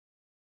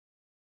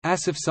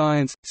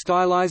AsapScience,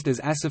 stylized as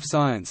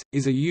AsapScience,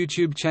 is a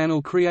YouTube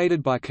channel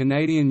created by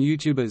Canadian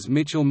YouTubers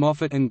Mitchell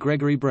Moffat and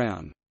Gregory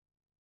Brown.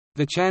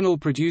 The channel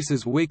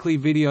produces weekly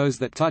videos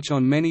that touch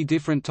on many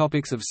different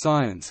topics of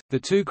science. The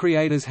two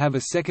creators have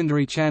a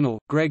secondary channel,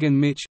 Greg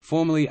and Mitch,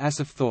 formerly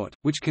AsapThought,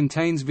 which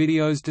contains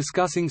videos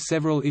discussing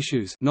several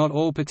issues, not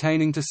all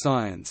pertaining to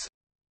science.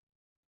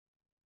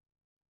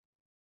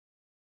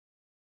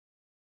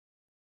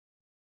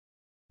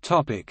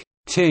 Topic: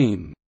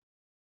 Team.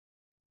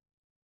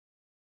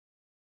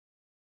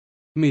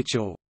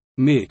 Mitchell,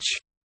 Mitch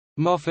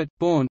Moffat,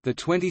 born the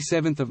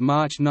 27th of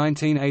March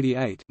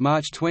 1988,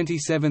 March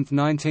 27,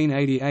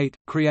 1988,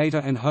 creator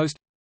and host.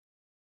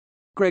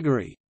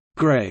 Gregory,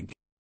 Greg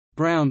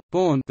Brown,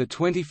 born the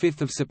 25th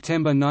of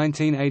September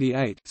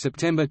 1988,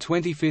 September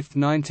 25,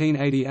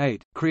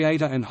 1988,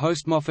 creator and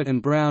host. Moffat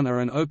and Brown are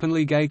an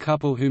openly gay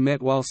couple who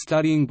met while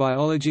studying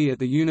biology at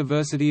the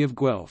University of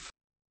Guelph.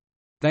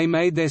 They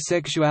made their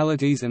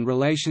sexualities and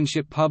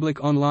relationship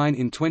public online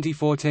in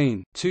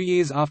 2014, 2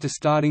 years after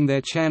starting their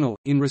channel,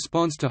 in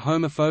response to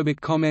homophobic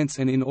comments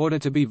and in order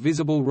to be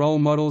visible role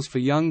models for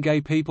young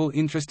gay people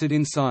interested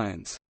in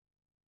science.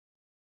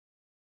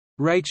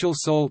 Rachel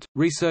Salt,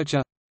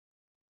 researcher.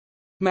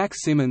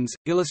 Max Simmons,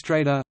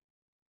 illustrator.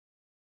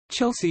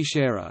 Chelsea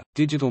Scherer,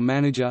 digital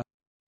manager.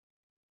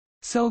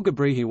 Selga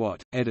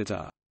Brihiwat,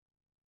 editor.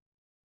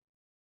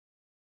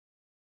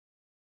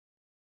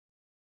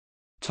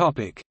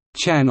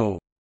 Channel.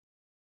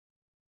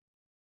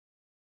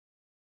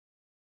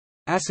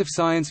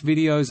 AsapScience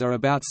videos are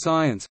about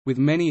science, with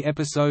many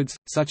episodes,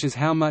 such as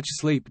How Much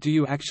Sleep Do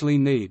You Actually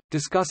Need?,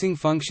 discussing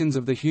functions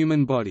of the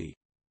human body.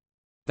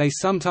 They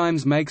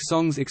sometimes make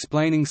songs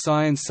explaining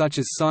science such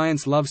as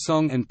Science Love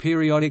Song and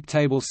Periodic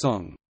Table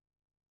Song.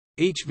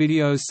 Each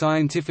video's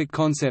scientific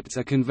concepts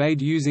are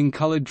conveyed using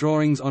colored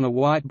drawings on a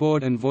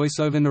whiteboard and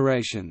voiceover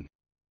narration.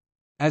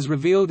 As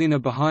revealed in a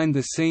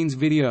behind-the-scenes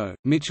video,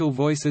 Mitchell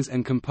voices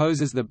and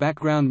composes the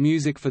background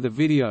music for the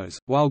videos,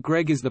 while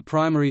Greg is the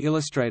primary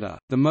illustrator.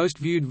 The most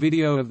viewed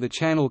video of the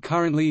channel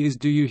currently is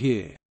Do You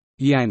Hear,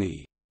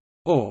 Yanni?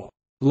 Or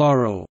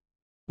Laurel,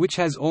 which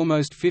has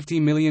almost 50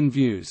 million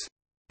views.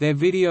 Their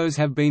videos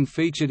have been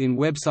featured in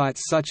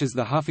websites such as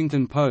The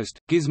Huffington Post,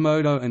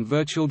 Gizmodo and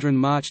Virchildren.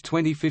 March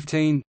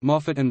 2015,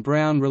 Moffat and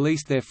Brown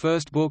released their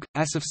first book,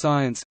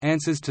 AsapScience,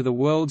 Answers to the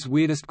World's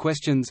Weirdest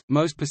Questions,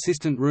 Most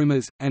Persistent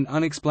Rumors, and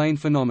Unexplained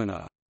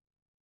Phenomena.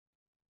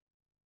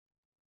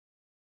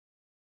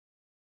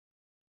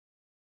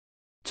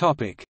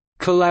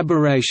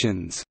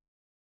 Collaborations.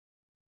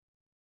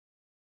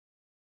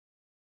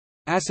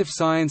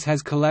 AsapScience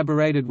has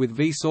collaborated with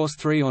Vsauce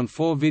 3 on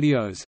 4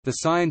 videos, The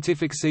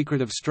Scientific Secret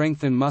of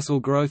Strength and Muscle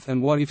Growth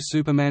and What If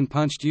Superman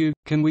Punched You?,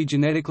 Can We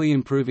Genetically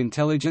Improve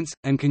Intelligence,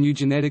 and Can You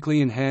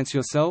Genetically Enhance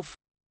Yourself?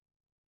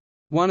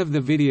 One of the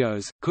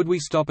videos, Could We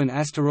Stop an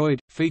Asteroid?,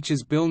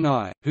 features Bill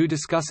Nye, who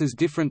discusses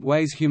different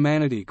ways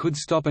humanity could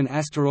stop an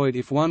asteroid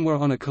if one were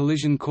on a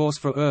collision course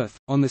for Earth.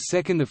 On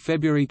 2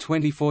 February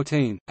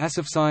 2014,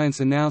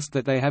 AsapScience announced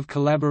that they have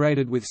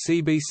collaborated with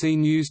CBC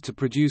News to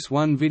produce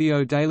one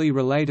video daily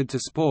related to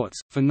sports,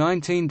 for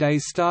 19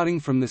 days starting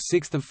from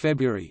 6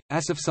 February.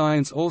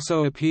 AsapScience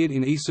also appeared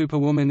in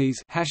eSuperwomanies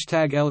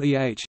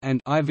 #LEH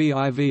and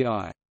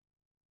IVIVI.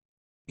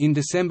 In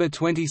December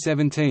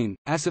 2017,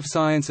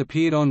 AsapScience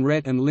appeared on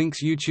Rhett and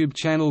Link's YouTube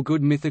channel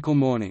Good Mythical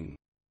Morning.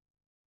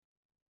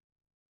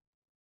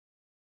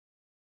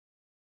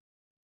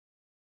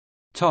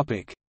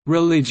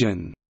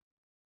 Religion.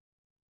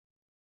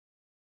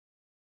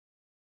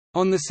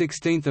 On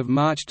 16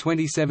 March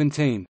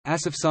 2017,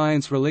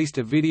 AsapScience released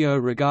a video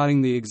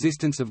regarding the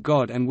existence of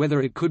God and whether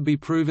it could be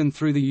proven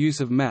through the use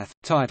of math,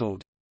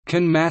 titled,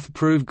 Can Math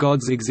Prove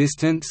God's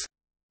Existence?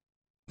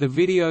 The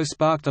video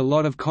sparked a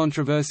lot of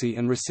controversy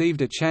and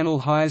received a channel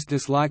highest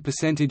dislike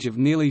percentage of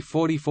nearly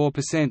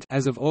 44%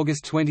 as of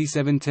August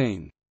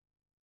 2017.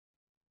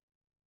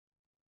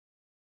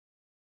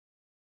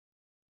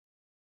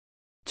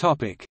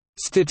 Topic: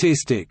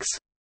 Statistics.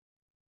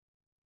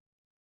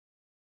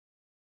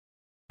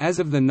 As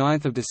of 9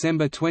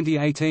 December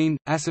 2018,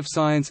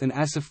 AsapScience and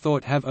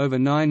AsapThought have over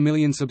 9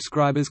 million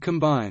subscribers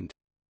combined.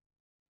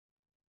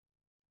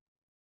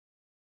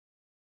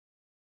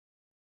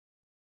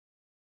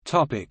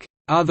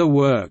 Other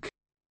work.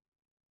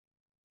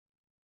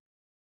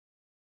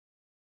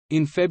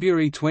 In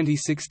February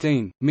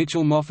 2016,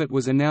 Mitchell Moffat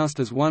was announced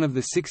as one of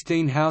the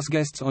 16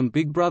 houseguests on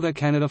Big Brother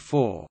Canada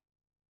 4.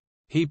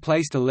 He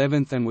placed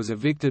 11th and was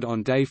evicted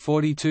on day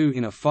 42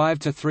 in a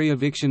 5-3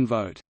 eviction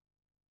vote.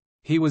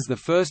 He was the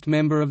first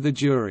member of the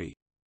jury.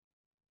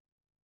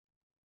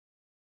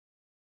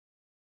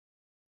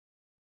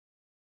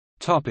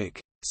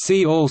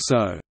 See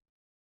also: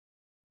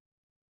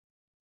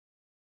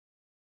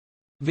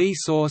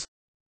 Vsauce,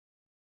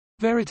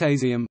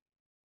 Veritasium,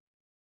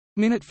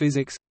 Minute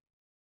Physics,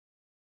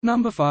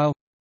 Numberphile,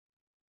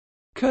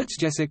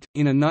 Kurzgesagt,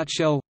 in a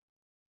nutshell,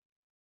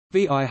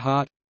 VI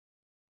Hart,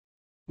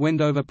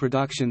 Wendover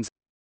Productions.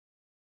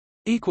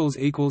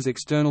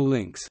 External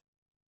links